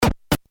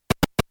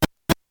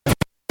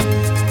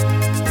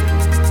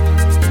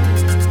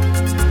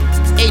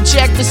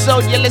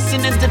episode, you're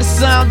listening to the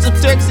sounds of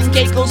Turks and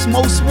Caicos'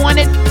 most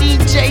wanted,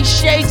 DJ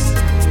Shakes.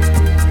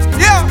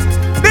 Yeah,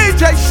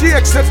 DJ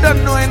Shakes, you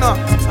don't know enough.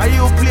 And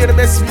you play the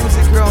best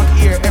music around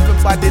here,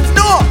 everybody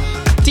know.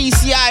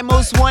 TCI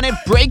most wanted,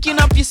 breaking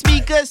up your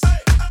speakers.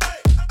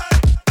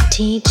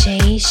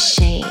 DJ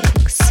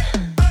Shakes.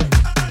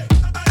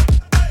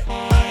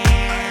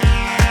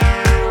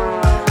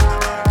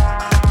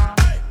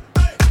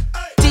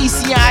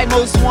 TCI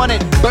most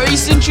wanted,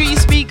 bursting 3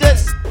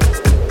 speakers.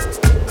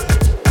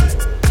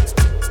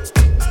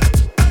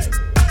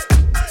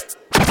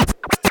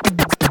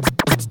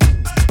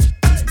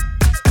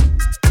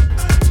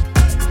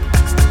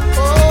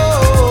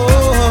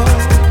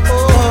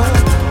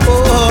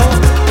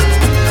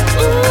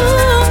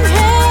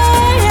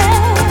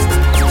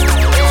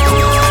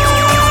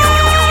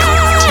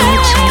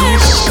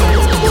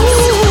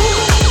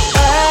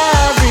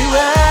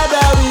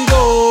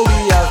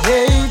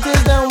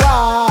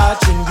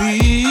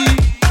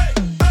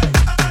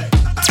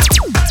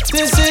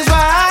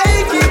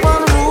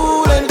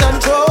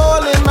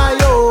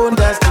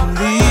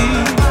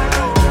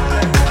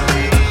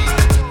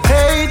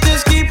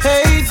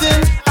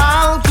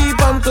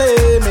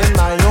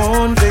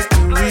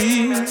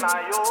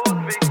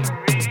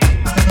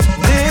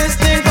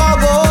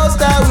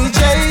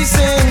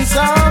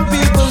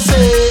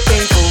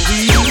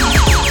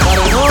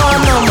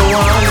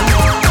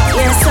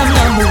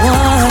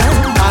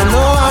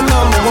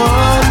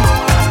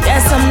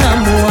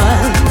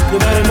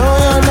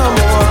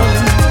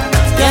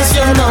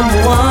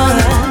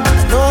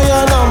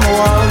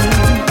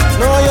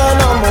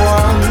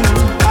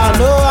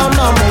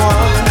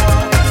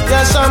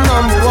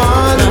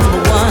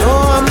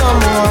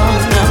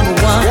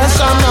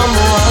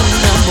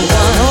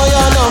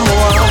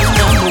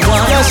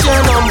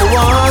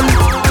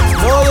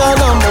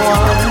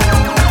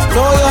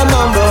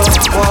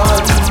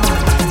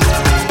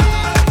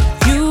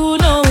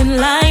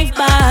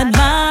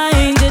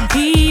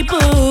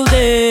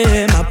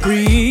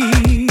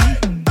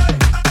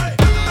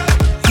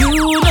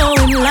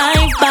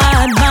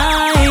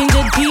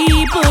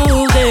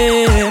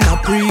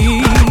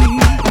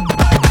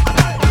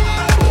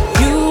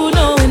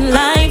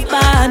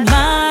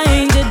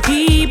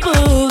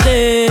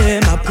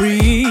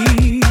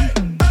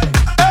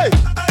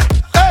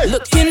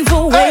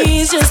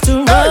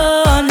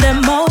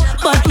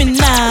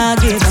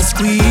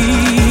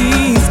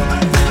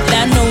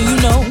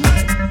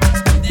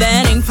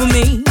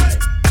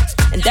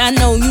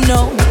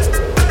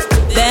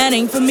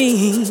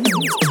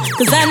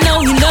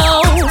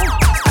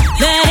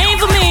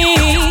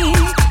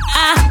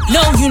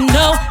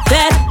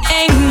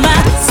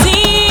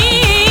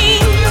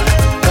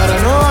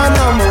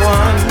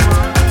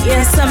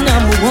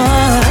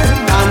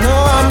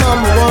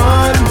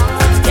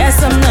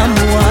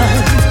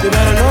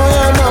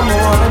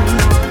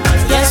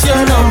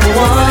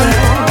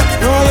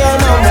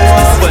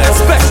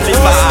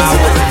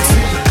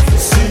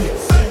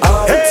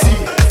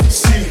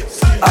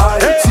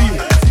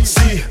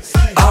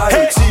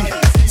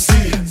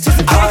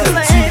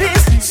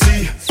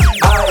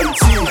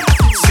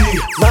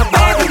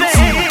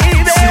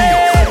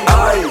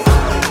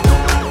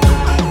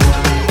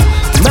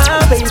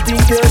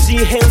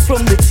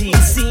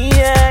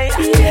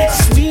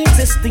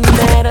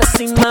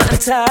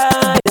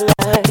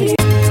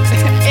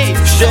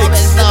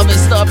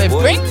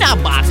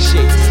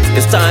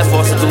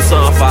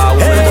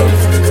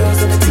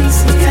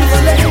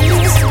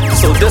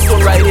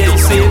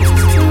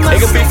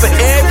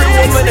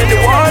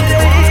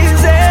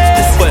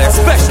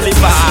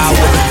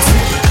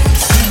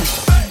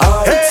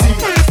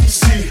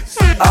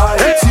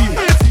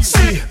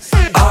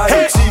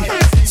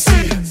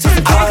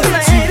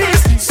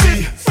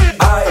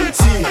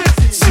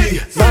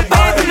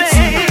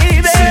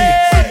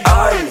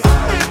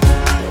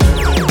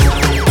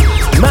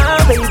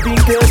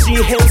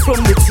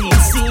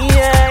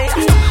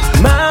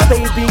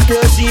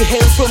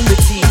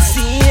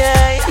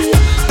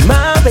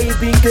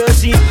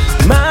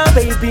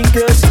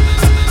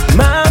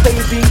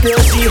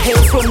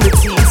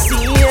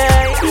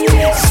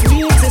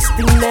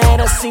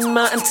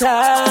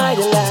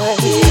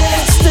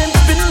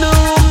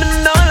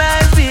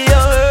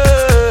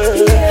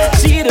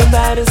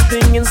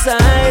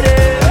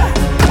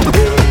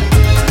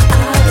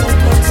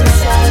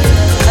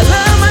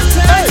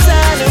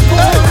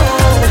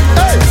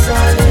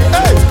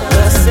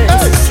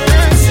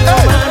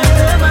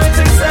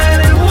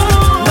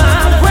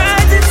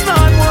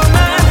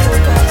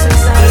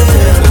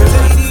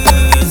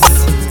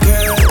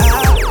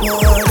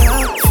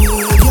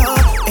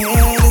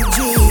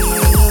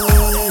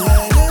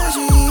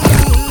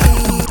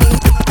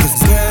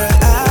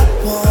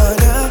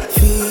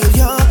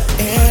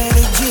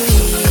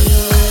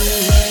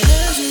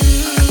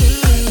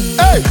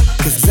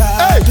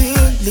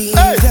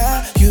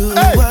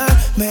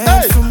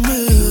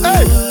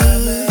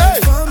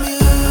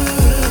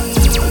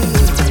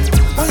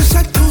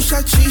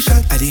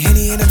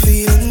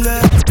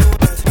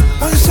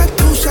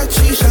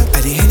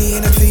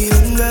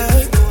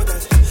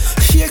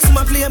 Shakes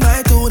my play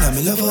my tune, and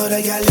me love how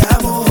the girl ya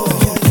move.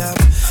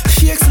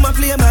 Shakes my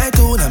play my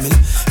tune, and me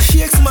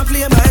shakes my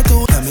play my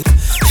tune, and me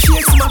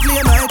shakes my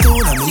play my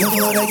tune, and me love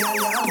how the girl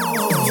ya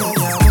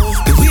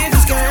move. The way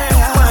this girl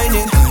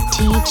whining,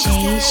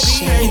 DJ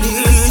Shake.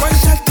 One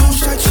shot, two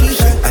shot, three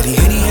shot, at the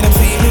end and I'm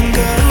feeling good.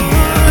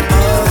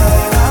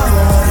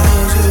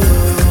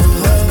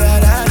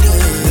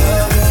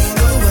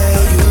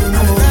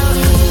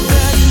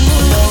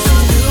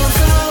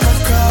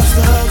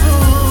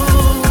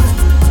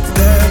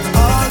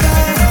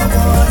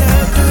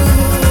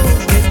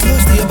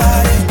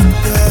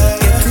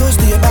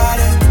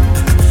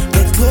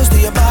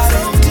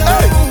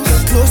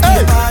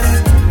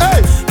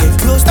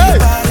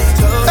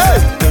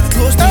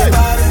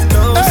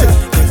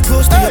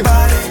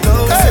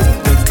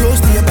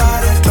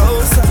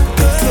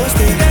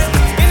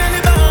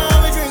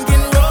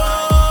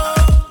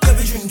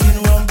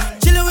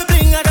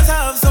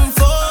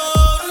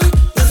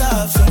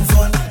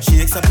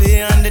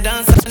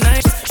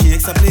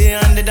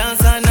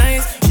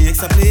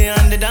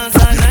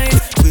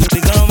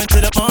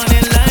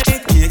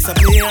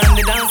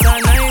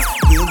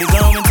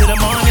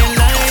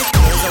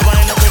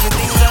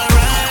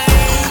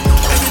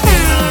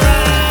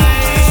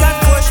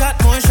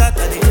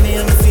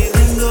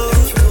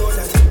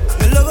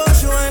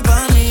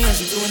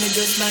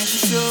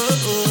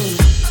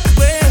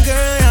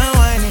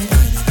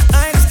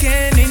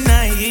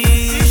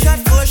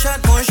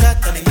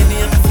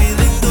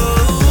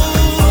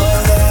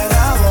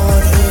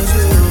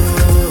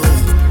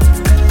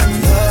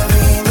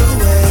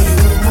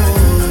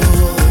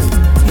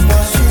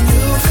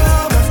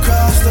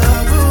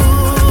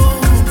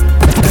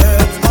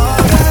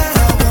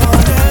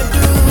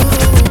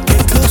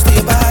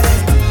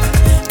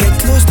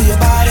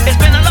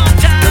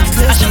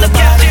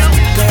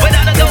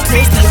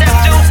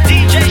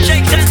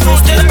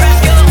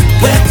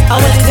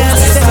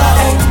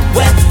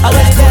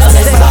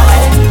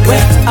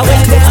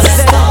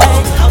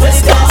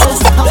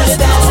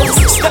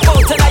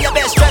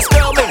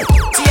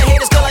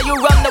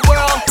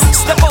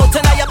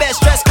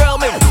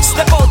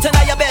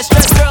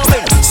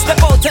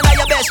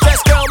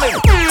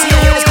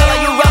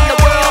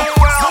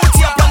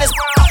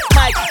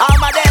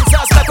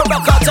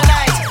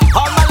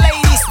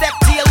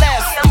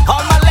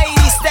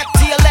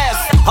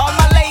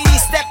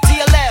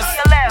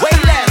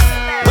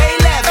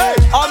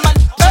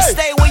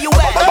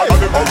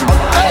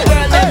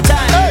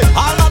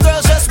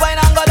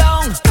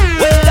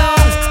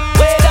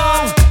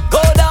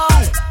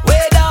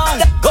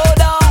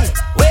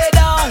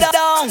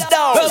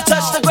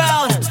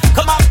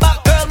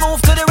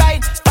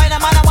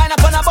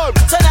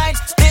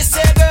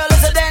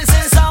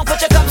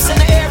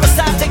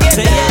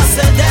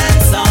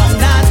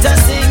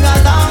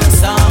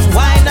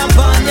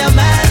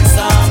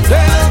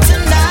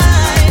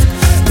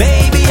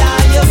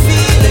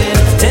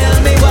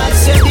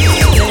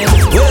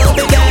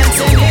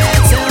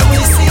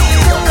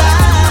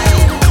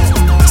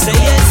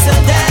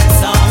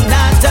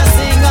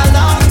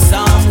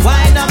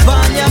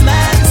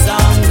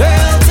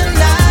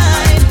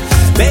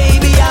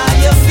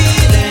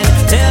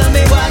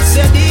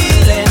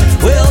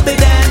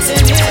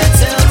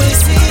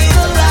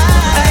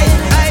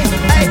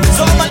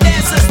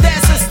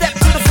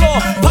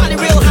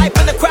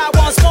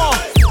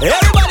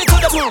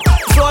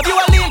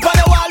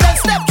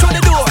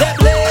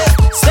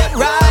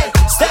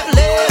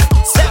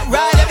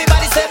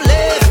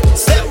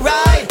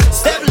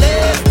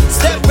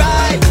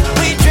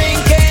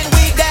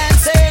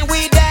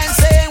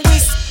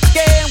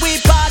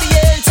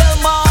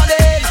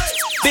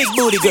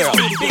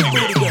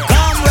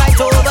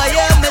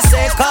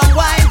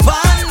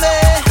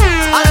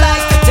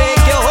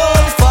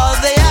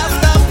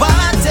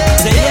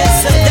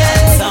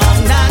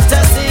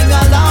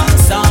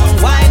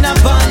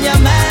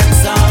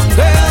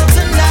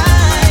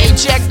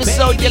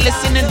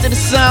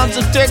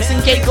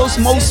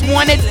 Most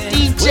wanted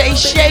DJ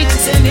Shake.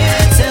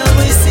 Till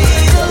we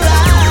see the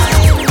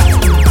light.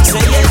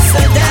 Say it's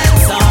a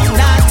dance song,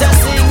 not a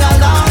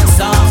sing-along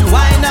song.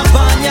 Wind up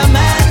on your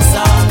man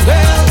song,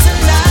 girl,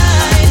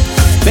 tonight.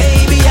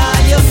 Baby, how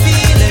you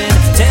feeling?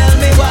 Tell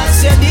me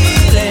what's your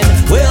dealing.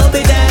 We'll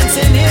be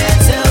dancing here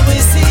till we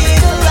see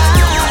the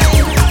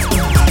light.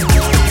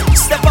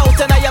 Step out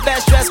and your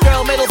best dress,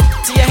 girl. Middle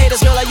to your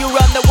haters, girl, you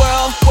run the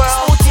world.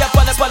 Smoothie up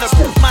on the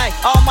mic.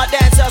 All my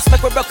dancers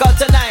make we broke out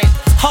tonight.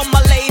 All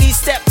my ladies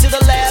step to the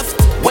left,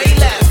 way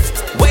left,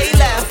 way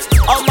left.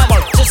 All my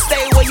just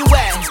stay where you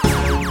at.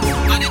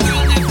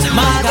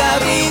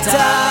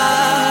 Margarita,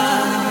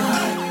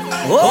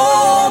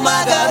 oh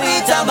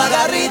Margarita,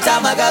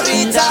 Margarita,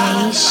 Margarita.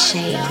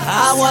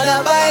 I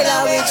wanna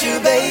bailar with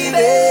you,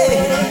 baby.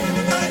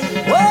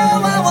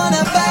 Oh, I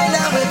wanna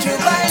bailar with you,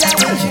 bailar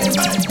with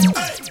you.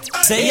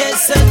 Say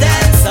it's a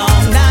dance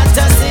song, not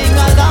a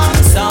sing-along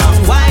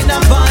song. Wind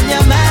up on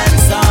your man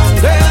song,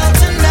 girl,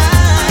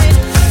 tonight.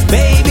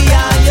 Baby,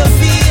 how you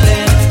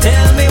feeling?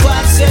 Tell me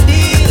what's your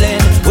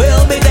dealing.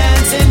 We'll be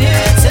dancing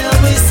here till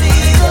we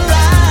see the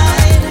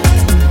light.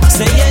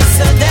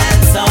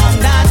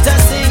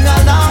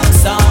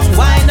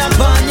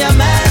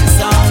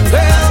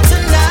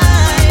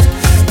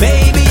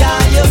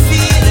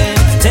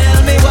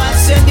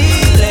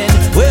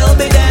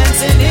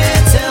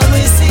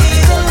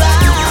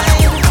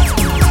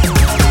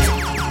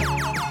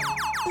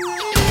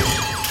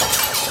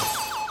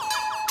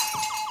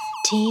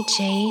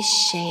 DJ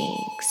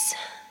Shakes.